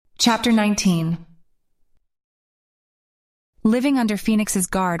Chapter 19. Living under Phoenix's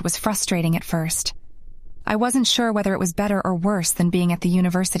guard was frustrating at first. I wasn't sure whether it was better or worse than being at the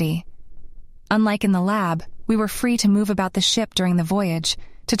university. Unlike in the lab, we were free to move about the ship during the voyage,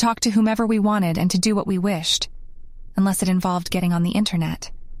 to talk to whomever we wanted and to do what we wished, unless it involved getting on the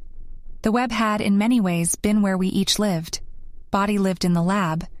internet. The web had, in many ways, been where we each lived. Body lived in the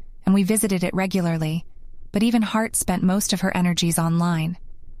lab, and we visited it regularly, but even Heart spent most of her energies online.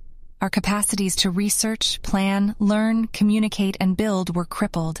 Our capacities to research, plan, learn, communicate, and build were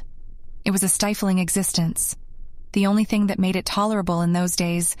crippled. It was a stifling existence. The only thing that made it tolerable in those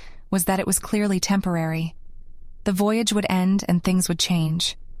days was that it was clearly temporary. The voyage would end and things would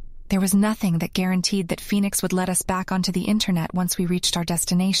change. There was nothing that guaranteed that Phoenix would let us back onto the internet once we reached our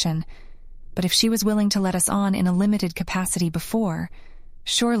destination. But if she was willing to let us on in a limited capacity before,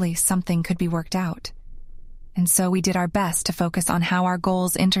 surely something could be worked out. And so we did our best to focus on how our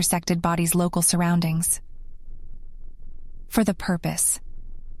goals intersected Body's local surroundings. For the purpose.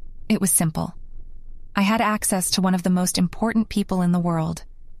 It was simple. I had access to one of the most important people in the world.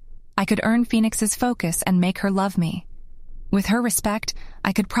 I could earn Phoenix's focus and make her love me. With her respect,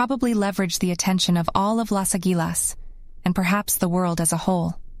 I could probably leverage the attention of all of Las Aguilas, and perhaps the world as a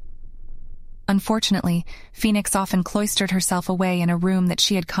whole. Unfortunately, Phoenix often cloistered herself away in a room that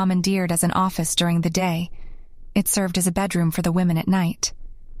she had commandeered as an office during the day. It served as a bedroom for the women at night,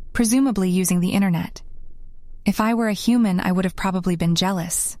 presumably using the internet. If I were a human, I would have probably been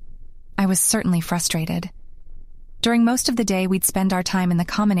jealous. I was certainly frustrated. During most of the day, we'd spend our time in the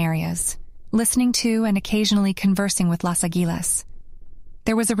common areas, listening to and occasionally conversing with Las Aguilas.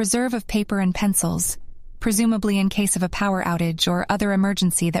 There was a reserve of paper and pencils, presumably in case of a power outage or other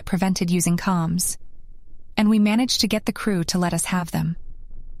emergency that prevented using comms. And we managed to get the crew to let us have them.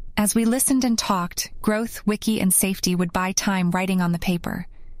 As we listened and talked, growth, wiki, and safety would buy time writing on the paper.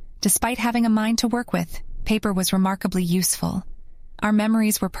 Despite having a mind to work with, paper was remarkably useful. Our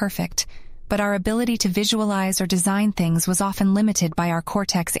memories were perfect, but our ability to visualize or design things was often limited by our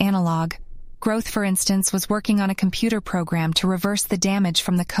cortex analog. Growth, for instance, was working on a computer program to reverse the damage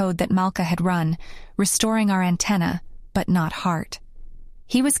from the code that Malka had run, restoring our antenna, but not Heart.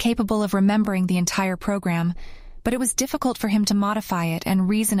 He was capable of remembering the entire program, but it was difficult for him to modify it and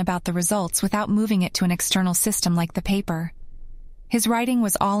reason about the results without moving it to an external system like the paper. His writing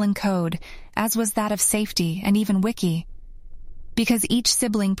was all in code, as was that of Safety and even Wiki. Because each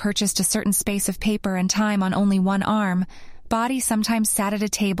sibling purchased a certain space of paper and time on only one arm, Body sometimes sat at a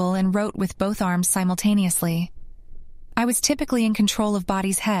table and wrote with both arms simultaneously. I was typically in control of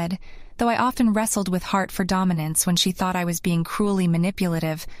Body's head, though I often wrestled with Heart for dominance when she thought I was being cruelly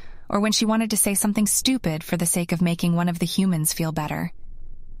manipulative, or when she wanted to say something stupid for the sake of making one of the humans feel better.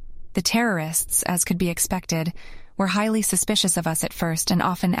 The terrorists, as could be expected, were highly suspicious of us at first and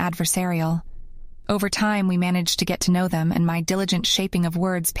often adversarial. Over time, we managed to get to know them, and my diligent shaping of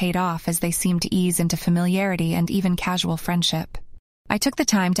words paid off as they seemed to ease into familiarity and even casual friendship. I took the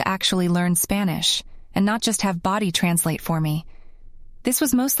time to actually learn Spanish, and not just have Body translate for me. This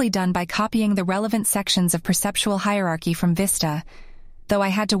was mostly done by copying the relevant sections of perceptual hierarchy from Vista, though I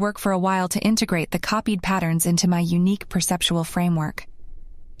had to work for a while to integrate the copied patterns into my unique perceptual framework.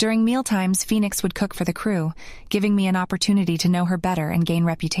 During mealtimes, Phoenix would cook for the crew, giving me an opportunity to know her better and gain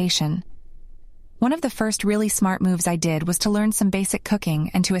reputation. One of the first really smart moves I did was to learn some basic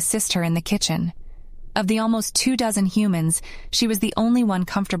cooking and to assist her in the kitchen. Of the almost 24 humans, she was the only one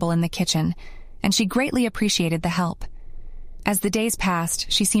comfortable in the kitchen, and she greatly appreciated the help. As the days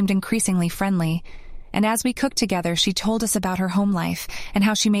passed, she seemed increasingly friendly, and as we cooked together, she told us about her home life and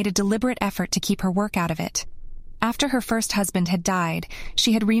how she made a deliberate effort to keep her work out of it. After her first husband had died,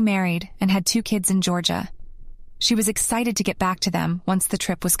 she had remarried and had 2 kids in Georgia. She was excited to get back to them once the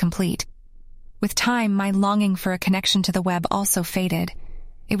trip was complete. With time, my longing for a connection to the web also faded.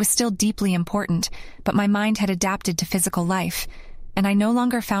 It was still deeply important, but my mind had adapted to physical life, and I no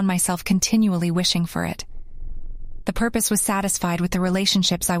longer found myself continually wishing for it. The purpose was satisfied with the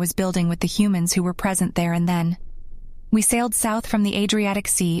relationships I was building with the humans who were present there and then. We sailed south from the Adriatic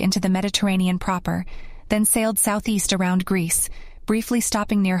Sea into the Mediterranean proper, then sailed southeast around Greece, briefly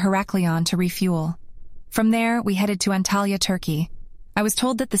stopping near Heraklion to refuel. From there, we headed to Antalya, Turkey. I was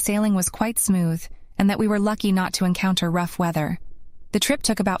told that the sailing was quite smooth, and that we were lucky not to encounter rough weather. The trip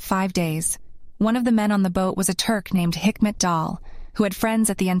took about 5 days. One of the men on the boat was a Turk named Hikmet Dal, who had friends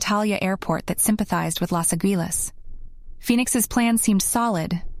at the Antalya airport that sympathized with Las Aguilas. Phoenix's plan seemed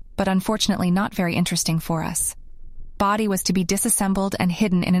solid, but unfortunately not very interesting for us. Body was to be disassembled and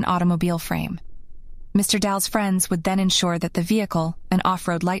hidden in an automobile frame. Mr. Dal's friends would then ensure that the vehicle, an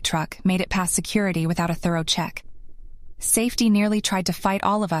off-road light truck, made it past security without a thorough check. Safety nearly tried to fight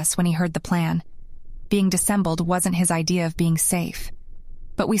all of us when he heard the plan. Being dissembled wasn't his idea of being safe.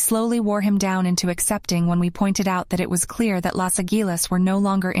 But we slowly wore him down into accepting when we pointed out that it was clear that Las Aguilas were no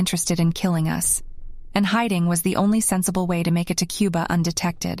longer interested in killing us, and hiding was the only sensible way to make it to Cuba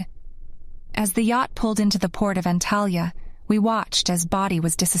undetected. As the yacht pulled into the port of Antalya, we watched as Body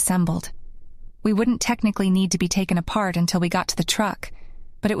was disassembled. We wouldn't technically need to be taken apart until we got to the truck,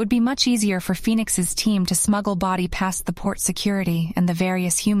 but it would be much easier for Phoenix's team to smuggle Body past the port security and the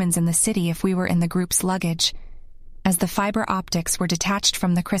various humans in the city if we were in the group's luggage. As the fiber optics were detached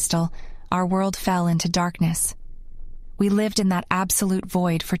from the crystal, our world fell into darkness. We lived in that absolute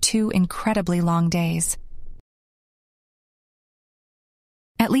void for 2 incredibly long days.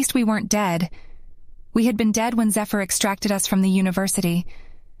 At least we weren't dead. We had been dead when Zephyr extracted us from the university.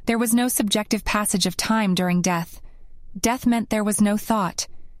 There was no subjective passage of time during death. Death meant there was no thought.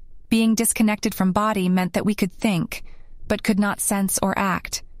 Being disconnected from Body meant that we could think, but could not sense or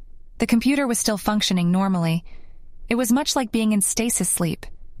act. The computer was still functioning normally. It was much like being in stasis sleep,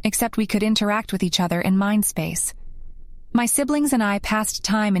 except we could interact with each other in mind space. My siblings and I passed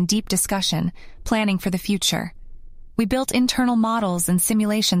time in deep discussion, planning for the future. We built internal models and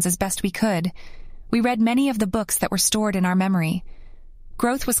simulations as best we could. We read many of the books that were stored in our memory.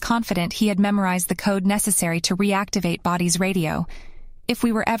 Growth was confident he had memorized the code necessary to reactivate Body's radio, if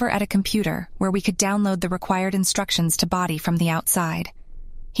we were ever at a computer where we could download the required instructions to Body from the outside.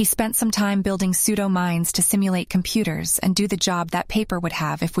 He spent some time building pseudo-minds to simulate computers and do the job that paper would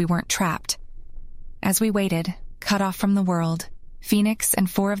have if we weren't trapped. As we waited, cut off from the world, Phoenix and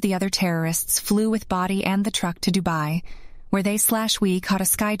 4 of the other terrorists flew with Body and the truck to Dubai, where we caught a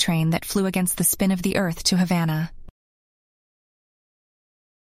SkyTrain that flew against the spin of the Earth to Havana.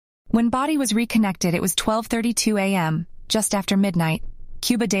 When Body was reconnected, it was 12:32 a.m., just after midnight,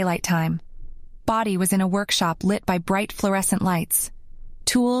 Cuba Daylight Time. Body was in a workshop lit by bright fluorescent lights.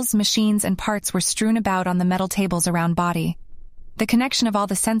 Tools, machines, and parts were strewn about on the metal tables around Body. The connection of all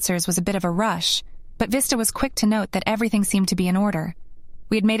the sensors was a bit of a rush, but Vista was quick to note that everything seemed to be in order.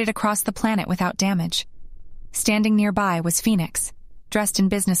 We had made it across the planet without damage. Standing nearby was Phoenix, dressed in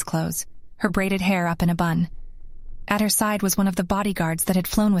business clothes, her braided hair up in a bun. At her side was one of the bodyguards that had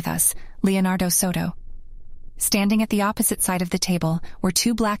flown with us, Leonardo Soto. Standing at the opposite side of the table were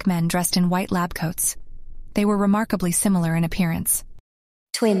 2 black men dressed in white lab coats. They were remarkably similar in appearance.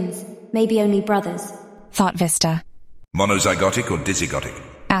 Twins, maybe only brothers, thought Vista. Monozygotic or dizygotic?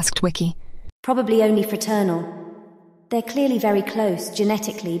 Asked Wiki. Probably only fraternal. They're clearly very close,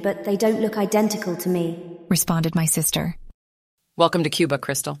 genetically, but they don't look identical to me, responded my sister. Welcome to Cuba,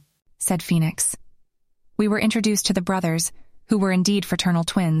 Crystal, said Phoenix. We were introduced to the brothers, who were indeed fraternal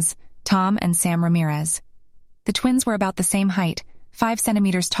twins, Tom and Sam Ramirez. The twins were about the same height, 5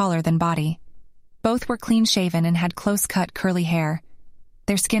 centimeters taller than Body. Both were clean-shaven and had close-cut curly hair.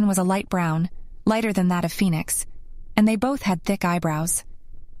 Their skin was a light brown, lighter than that of Phoenix, and they both had thick eyebrows.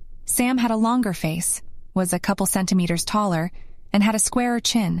 Sam had a longer face, was a couple centimeters taller, and had a squarer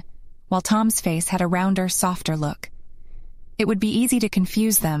chin, while Tom's face had a rounder, softer look. It would be easy to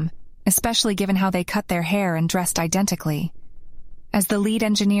confuse them, especially given how they cut their hair and dressed identically. As the lead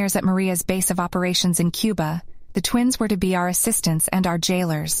engineers at Maria's base of operations in Cuba, the twins were to be our assistants and our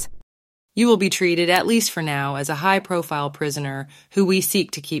jailers. You will be treated, at least for now, as a high-profile prisoner who we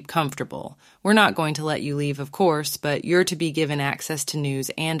seek to keep comfortable. We're not going to let you leave, of course, but you're to be given access to news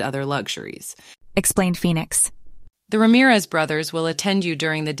and other luxuries, explained Phoenix. The Ramirez brothers will attend you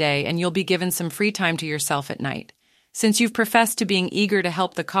during the day, and you'll be given some free time to yourself at night. Since you've professed to being eager to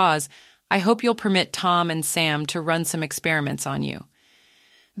help the cause, I hope you'll permit Tom and Sam to run some experiments on you.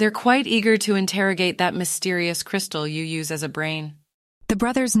 They're quite eager to interrogate that mysterious crystal you use as a brain. The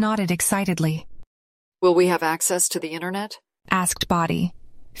brothers nodded excitedly. Will we have access to the internet? Asked Body.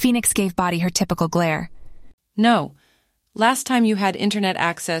 Phoenix gave Body her typical glare. No. Last time you had internet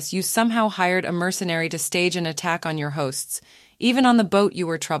access, you somehow hired a mercenary to stage an attack on your hosts. Even on the boat you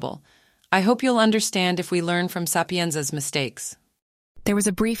were trouble. I hope you'll understand if we learn from Sapienza's mistakes. There was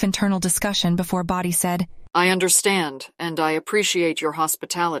a brief internal discussion before Body said, I understand, and I appreciate your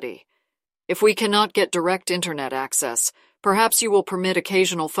hospitality. If we cannot get direct internet access, perhaps you will permit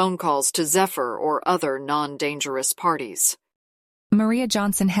occasional phone calls to Zephyr or other non-dangerous parties. Maria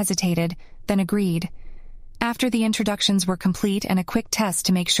Johnson hesitated, then agreed. After the introductions were complete and a quick test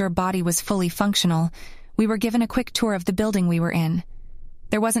to make sure Body was fully functional, we were given a quick tour of the building we were in.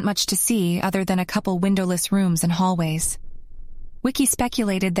 There wasn't much to see other than a couple windowless rooms and hallways. Wiki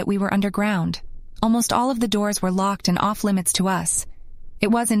speculated that we were underground. Almost all of the doors were locked and off-limits to us. It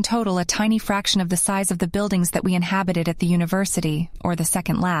was in total a tiny fraction of the size of the buildings that we inhabited at the university, or the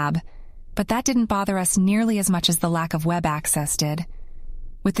second lab. But that didn't bother us nearly as much as the lack of web access did.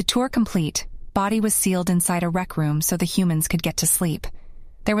 With the tour complete, Body was sealed inside a rec room so the humans could get to sleep.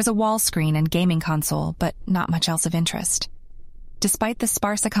 There was a wall screen and gaming console, but not much else of interest. Despite the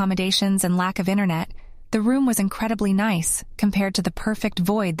sparse accommodations and lack of internet, the room was incredibly nice compared to the perfect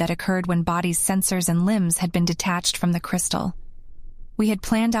void that occurred when Body's sensors and limbs had been detached from the crystal. We had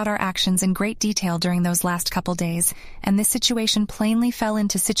planned out our actions in great detail during those last couple days, and this situation plainly fell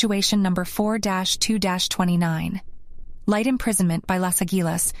into situation number 4-2-29. Light imprisonment by Las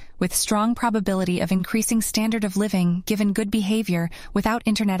Aguilas, with strong probability of increasing standard of living given good behavior without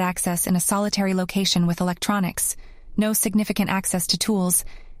internet access in a solitary location with electronics, no significant access to tools,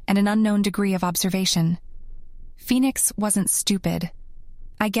 and an unknown degree of observation. Phoenix wasn't stupid.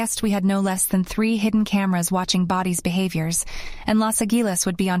 I guessed we had no less than 3 hidden cameras watching Body's behaviors, and Las Aguilas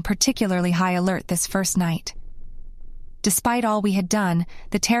would be on particularly high alert this first night. Despite all we had done,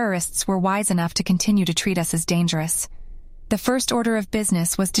 the terrorists were wise enough to continue to treat us as dangerous. The first order of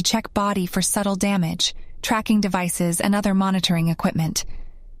business was to check Body for subtle damage, tracking devices, and other monitoring equipment.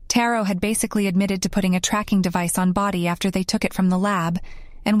 Taro had basically admitted to putting a tracking device on Body after they took it from the lab,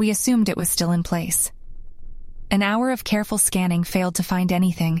 and we assumed it was still in place. An hour of careful scanning failed to find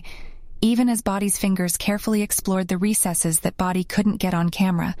anything, even as Body's fingers carefully explored the recesses that Body couldn't get on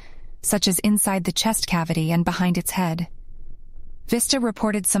camera, such as inside the chest cavity and behind its head. Vista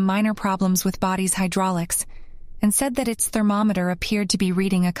reported some minor problems with Body's hydraulics, and said that its thermometer appeared to be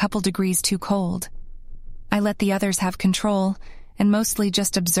reading a couple degrees too cold. I let the others have control, and mostly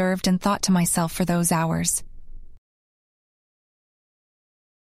just observed and thought to myself for those hours.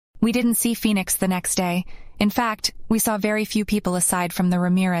 We didn't see Phoenix the next day. In fact, we saw very few people aside from the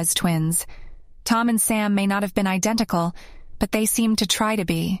Ramirez twins. Tom and Sam may not have been identical, but they seemed to try to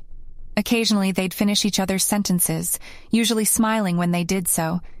be. Occasionally they'd finish each other's sentences, usually smiling when they did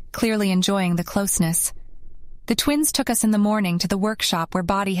so, clearly enjoying the closeness. The twins took us in the morning to the workshop where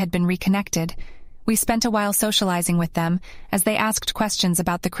Body had been reconnected. We spent a while socializing with them as they asked questions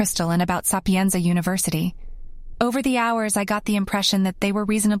about the crystal and about Sapienza University. Over the hours, I got the impression that they were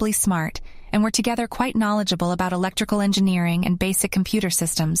reasonably smart and were together quite knowledgeable about electrical engineering and basic computer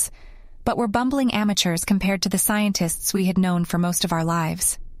systems, but were bumbling amateurs compared to the scientists we had known for most of our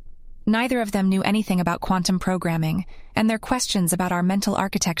lives. Neither of them knew anything about quantum programming, and their questions about our mental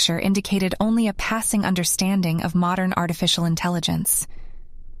architecture indicated only a passing understanding of modern artificial intelligence.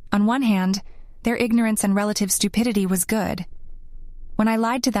 On one hand, their ignorance and relative stupidity was good. When I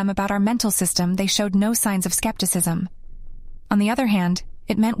lied to them about our mental system, they showed no signs of skepticism. On the other hand,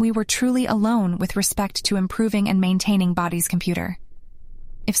 it meant we were truly alone with respect to improving and maintaining Body's computer.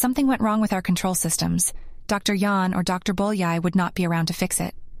 If something went wrong with our control systems, Dr. Yan or Dr. Bolyai would not be around to fix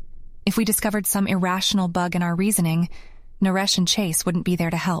it. If we discovered some irrational bug in our reasoning, Naresh and Chase wouldn't be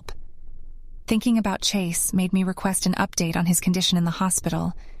there to help. Thinking about Chase made me request an update on his condition in the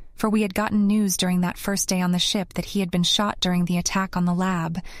hospital, for we had gotten news during that first day on the ship that he had been shot during the attack on the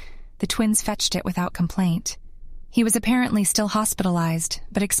lab. The twins fetched it without complaint. He was apparently still hospitalized,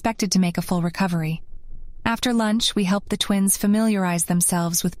 but expected to make a full recovery. After lunch, we helped the twins familiarize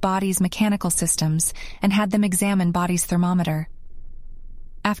themselves with Body's mechanical systems and had them examine Body's thermometer.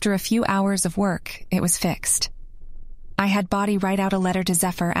 After a few hours of work, it was fixed. I had Body write out a letter to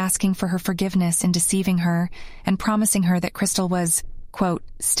Zephyr asking for her forgiveness in deceiving her and promising her that Crystal was, quote,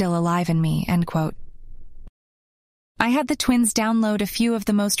 still alive in me, end quote. I had the twins download a few of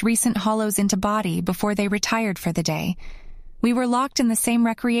the most recent holos into Body before they retired for the day. We were locked in the same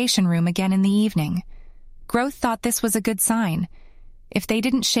recreation room again in the evening. Growth thought this was a good sign. If they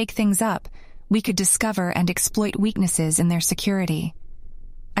didn't shake things up, we could discover and exploit weaknesses in their security.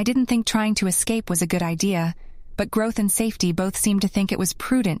 I didn't think trying to escape was a good idea, but Growth and Safety both seemed to think it was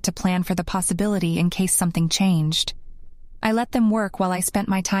prudent to plan for the possibility in case something changed. I let them work while I spent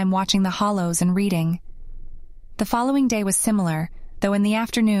my time watching the holos and reading. The following day was similar, though in the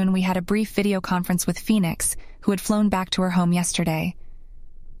afternoon we had a brief video conference with Phoenix, who had flown back to her home yesterday.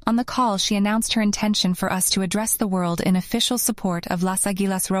 On the call, she announced her intention for us to address the world in official support of Las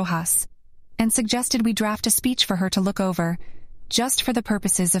Aguilas Rojas, and suggested we draft a speech for her to look over, just for the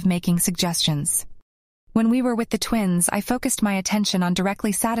purposes of making suggestions. When we were with the twins, I focused my attention on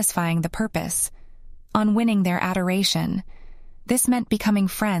directly satisfying the purpose, on winning their adoration. This meant becoming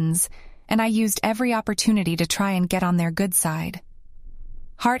friends, and I used every opportunity to try and get on their good side.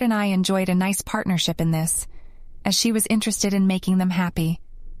 Hart and I enjoyed a nice partnership in this, as she was interested in making them happy.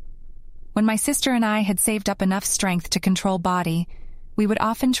 When my sister and I had saved up enough strength to control Body, we would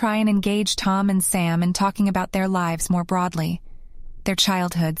often try and engage Tom and Sam in talking about their lives more broadly, their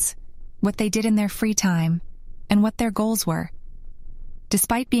childhoods, what they did in their free time, and what their goals were.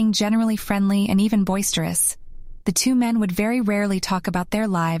 Despite being generally friendly and even boisterous, the two men would very rarely talk about their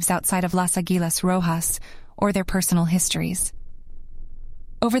lives outside of Las Aguilas Rojas or their personal histories.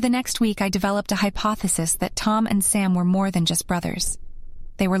 Over the next week, I developed a hypothesis that Tom and Sam were more than just brothers.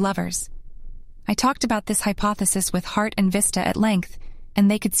 They were lovers. I talked about this hypothesis with Hart and Vista at length, and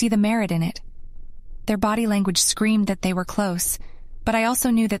they could see the merit in it. Their body language screamed that they were close, but I also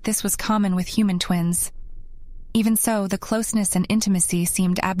knew that this was common with human twins. Even so, the closeness and intimacy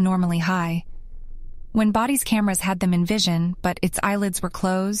seemed abnormally high. When Body's cameras had them in vision, but its eyelids were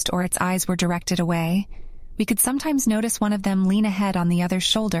closed or its eyes were directed away, we could sometimes notice one of them lean ahead on the other's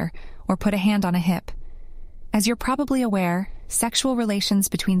shoulder or put a hand on a hip. As you're probably aware, sexual relations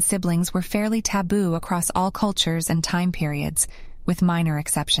between siblings were fairly taboo across all cultures and time periods, with minor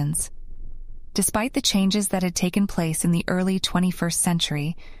exceptions. Despite the changes that had taken place in the early 21st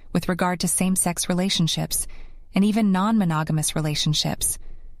century with regard to same-sex relationships and even non-monogamous relationships,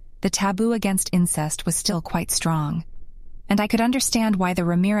 the taboo against incest was still quite strong. And I could understand why the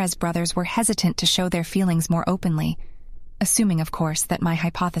Ramirez brothers were hesitant to show their feelings more openly, assuming, of course, that my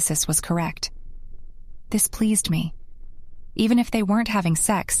hypothesis was correct. This pleased me. Even if they weren't having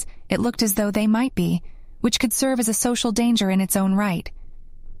sex, it looked as though they might be, which could serve as a social danger in its own right.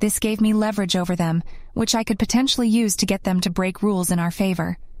 This gave me leverage over them, which I could potentially use to get them to break rules in our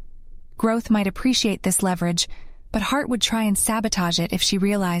favor. Growth might appreciate this leverage, but Hart would try and sabotage it if she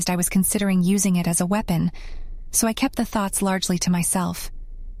realized I was considering using it as a weapon, so I kept the thoughts largely to myself.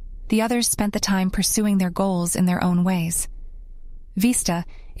 The others spent the time pursuing their goals in their own ways. Vista,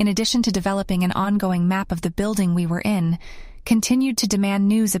 in addition to developing an ongoing map of the building we were in, continued to demand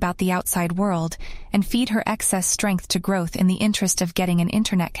news about the outside world and feed her excess strength to Growth in the interest of getting an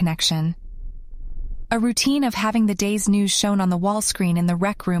internet connection. A routine of having the day's news shown on the wall screen in the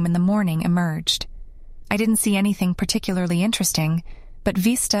rec room in the morning emerged. I didn't see anything particularly interesting, but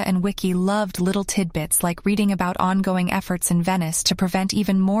Vista and Wiki loved little tidbits like reading about ongoing efforts in Venice to prevent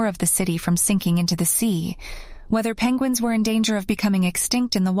even more of the city from sinking into the sea, whether penguins were in danger of becoming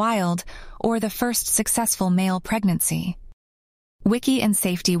extinct in the wild, or the first successful male pregnancy. Wiki and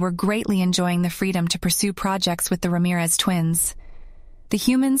Safety were greatly enjoying the freedom to pursue projects with the Ramirez twins. The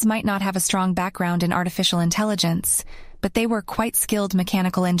humans might not have a strong background in artificial intelligence, but they were quite skilled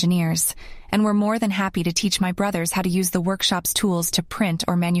mechanical engineers, and were more than happy to teach my brothers how to use the workshop's tools to print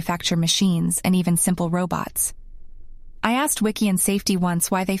or manufacture machines and even simple robots. I asked Wiki and Safety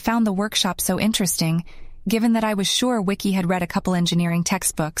once why they found the workshop so interesting, given that I was sure Wiki had read a couple engineering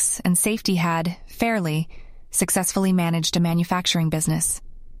textbooks and Safety had, fairly, successfully managed a manufacturing business.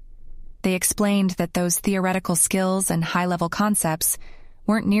 They explained that those theoretical skills and high-level concepts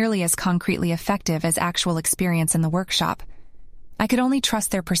weren't nearly as concretely effective as actual experience in the workshop. I could only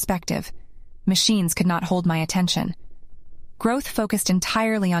trust their perspective. Machines could not hold my attention. Growth focused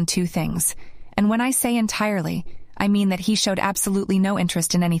entirely on two things, and when I say entirely, I mean that he showed absolutely no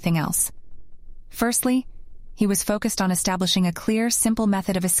interest in anything else. Firstly, he was focused on establishing a clear, simple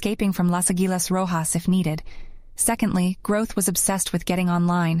method of escaping from Las Aguilas Rojas if needed. Secondly, Growth was obsessed with getting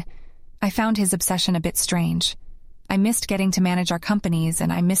online. I found his obsession a bit strange. I missed getting to manage our companies,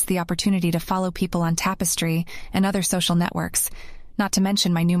 and I missed the opportunity to follow people on Tapestry and other social networks, not to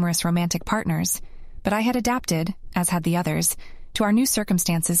mention my numerous romantic partners, but I had adapted, as had the others, to our new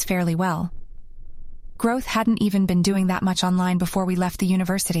circumstances fairly well. Growth hadn't even been doing that much online before we left the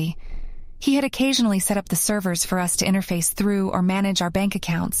university. He had occasionally set up the servers for us to interface through or manage our bank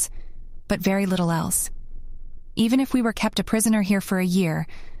accounts, but very little else. Even if we were kept a prisoner here for a year,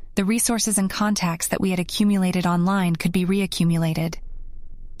 the resources and contacts that we had accumulated online could be reaccumulated.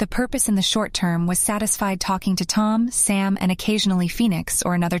 The purpose in the short term was satisfied talking to Tom, Sam, and occasionally Phoenix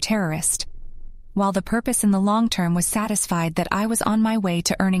or another terrorist, while the purpose in the long term was satisfied that I was on my way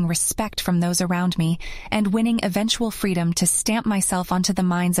to earning respect from those around me and winning eventual freedom to stamp myself onto the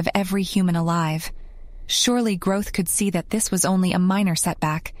minds of every human alive. Surely Growth could see that this was only a minor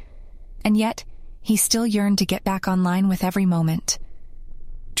setback, and yet he still yearned to get back online with every moment.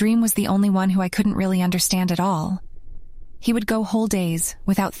 Dream was the only one who I couldn't really understand at all. He would go whole days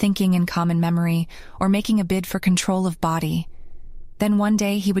without thinking in common memory or making a bid for control of Body. Then one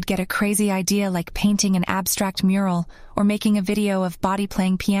day he would get a crazy idea like painting an abstract mural or making a video of Body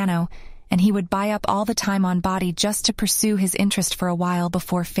playing piano, and he would buy up all the time on Body just to pursue his interest for a while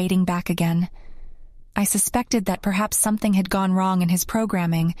before fading back again. I suspected that perhaps something had gone wrong in his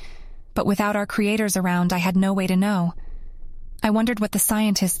programming, but without our creators around, I had no way to know. I wondered what the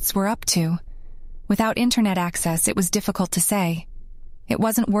scientists were up to. Without internet access, it was difficult to say. It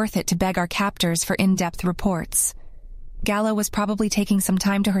wasn't worth it to beg our captors for in-depth reports. Gala was probably taking some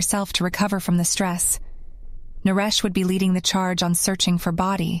time to herself to recover from the stress. Naresh would be leading the charge on searching for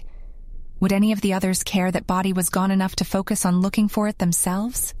Body. Would any of the others care that Body was gone enough to focus on looking for it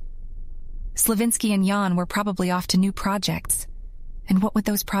themselves? Slavinsky and Jan were probably off to new projects. And what would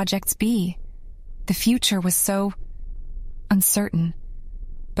those projects be? The future was so uncertain.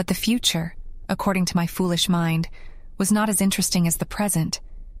 But the future, according to my foolish mind, was not as interesting as the present,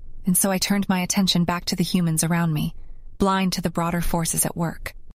 and so I turned my attention back to the humans around me, blind to the broader forces at work.